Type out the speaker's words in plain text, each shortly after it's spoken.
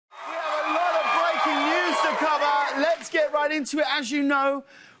cover. Let's get right into it. As you know,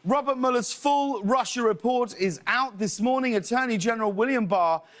 Robert Mueller's full Russia report is out this morning. Attorney General William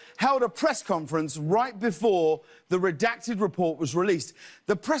Barr held a press conference right before the redacted report was released.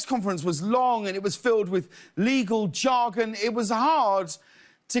 The press conference was long and it was filled with legal jargon. It was hard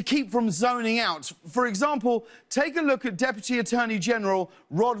to keep from zoning out. For example, take a look at Deputy Attorney General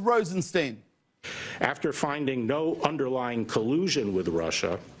Rod Rosenstein. After finding no underlying collusion with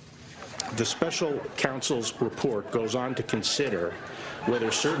Russia, the special counsel's report goes on to consider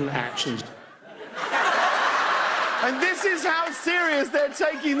whether certain actions... And this is how serious they're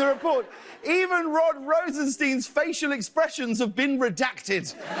taking the report. Even Rod Rosenstein's facial expressions have been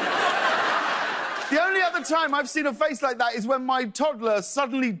redacted. The only other time I've seen a face like that is when my toddler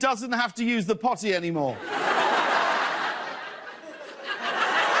suddenly doesn't have to use the potty anymore.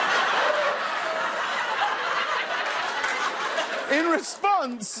 In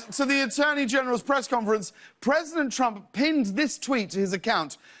response to the Attorney General's press conference, President Trump pinned this tweet to his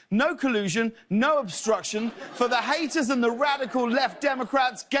account. No collusion, no obstruction. For the haters and the radical left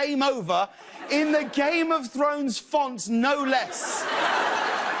Democrats, game over. In the Game of Thrones font, no less.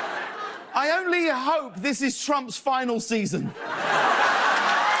 I only hope this is Trump's final season.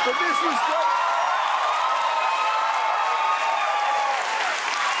 But this was great.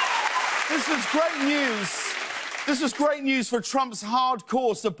 This was great news. This was great news for Trump's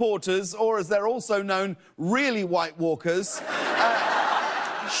hardcore supporters, or as they're also known, really White Walkers.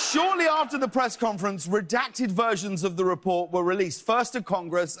 Shortly after the press conference, redacted versions of the report were released, first to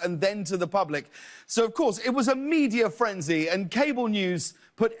Congress and then to the public. So, of course, it was a media frenzy, and cable news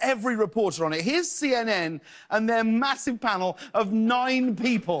put every reporter on it. Here's CNN and their massive panel of 9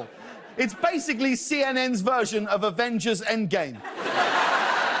 people. It's basically CNN's version of Avengers Endgame.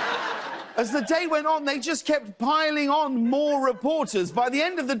 As the day went on, they just kept piling on more reporters. By the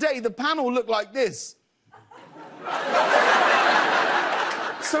end of the day, the panel looked like this.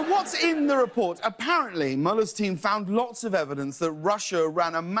 So what's in the report? Apparently, Mueller's team found lots of evidence that Russia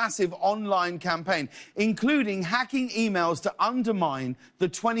ran a massive online campaign, including hacking emails to undermine the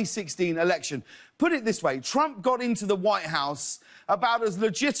 2016 election. Put it this way, Trump got into the White House about as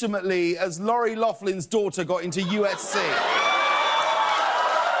legitimately as Lori Loughlin's daughter got into USC.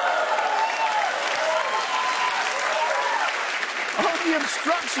 The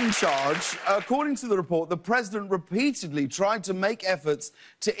obstruction charge, according to the report, the president repeatedly tried to make efforts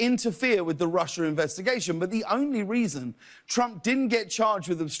to interfere with the Russia investigation, but the only reason Trump didn't get charged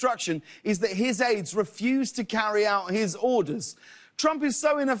with obstruction is that his aides refused to carry out his orders. Trump is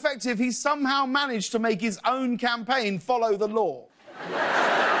so ineffective, he somehow managed to make his own campaign follow the law.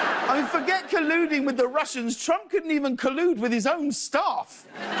 I mean, forget colluding with the Russians, Trump couldn't even collude with his own staff.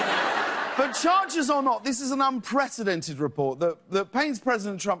 But charges or not, this is an unprecedented report that paints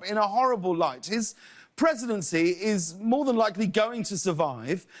President Trump in a horrible light. His presidency is more than likely going to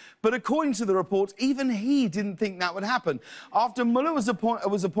survive, but according to the report, even he didn't think that would happen. After Mueller was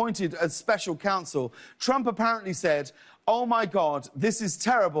appointed as special counsel, Trump apparently said, "Oh my God, this is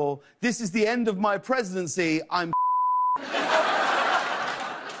terrible. This is the end of my presidency. I'm..."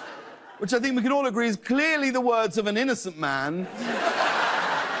 Which I think we can all agree is clearly the words of an innocent man.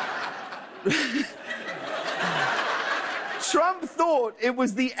 Trump thought it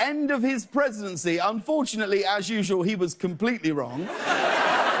was the end of his presidency. Unfortunately, as usual, he was completely wrong.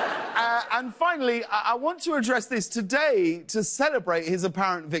 And finally, I want to address this today to celebrate his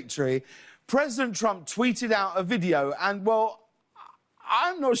apparent victory. President Trump tweeted out a video, and, well,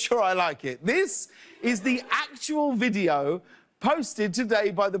 I'm not sure I like it. This is the actual video posted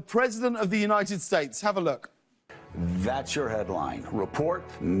today by the President of the United States. Have a look. That's your headline. Report,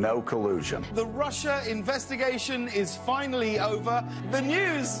 no collusion. The Russia investigation is finally over. The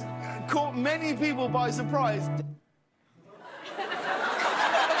news caught many people by surprise.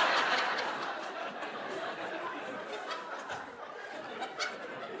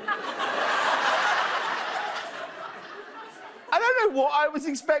 I don't know what I was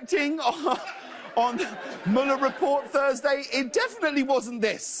expecting on Mueller Report Thursday. It definitely wasn't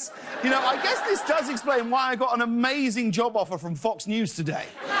this. You know, I guess this does explain why I got an amazing job offer from Fox News today.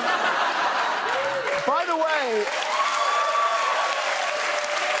 By the way...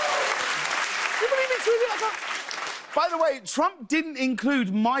 You believe me tweeting like that? By the way, Trump didn't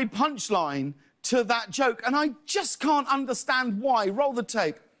include my punchline to that joke, and I just can't understand why. Roll the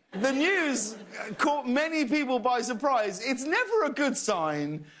tape. The news caught many people by surprise. It's never a good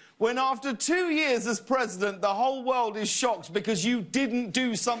sign when after 2 years as president, the whole world is shocked because you didn't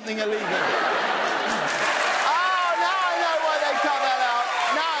do something illegal.